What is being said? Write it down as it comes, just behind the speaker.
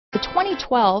The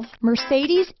 2012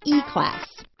 Mercedes E-Class.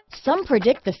 Some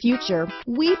predict the future,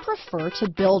 we prefer to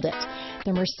build it.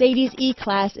 The Mercedes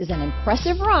E-Class is an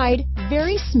impressive ride,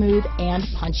 very smooth and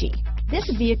punchy.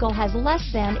 This vehicle has less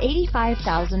than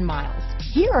 85,000 miles.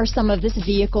 Here are some of this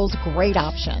vehicle's great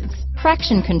options: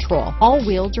 traction control,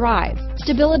 all-wheel drive,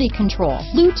 stability control,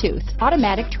 Bluetooth,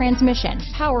 automatic transmission,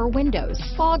 power windows,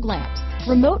 fog lamps,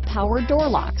 remote power door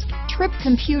locks, trip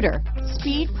computer,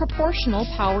 speed proportional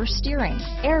power steering,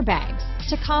 airbags,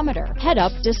 tachometer,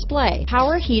 head-up display,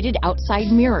 power heated outside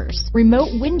mirrors, remote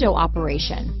window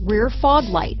operation, rear fog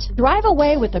light. Drive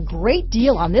away with a great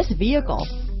deal on this vehicle.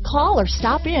 Call or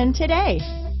stop in today.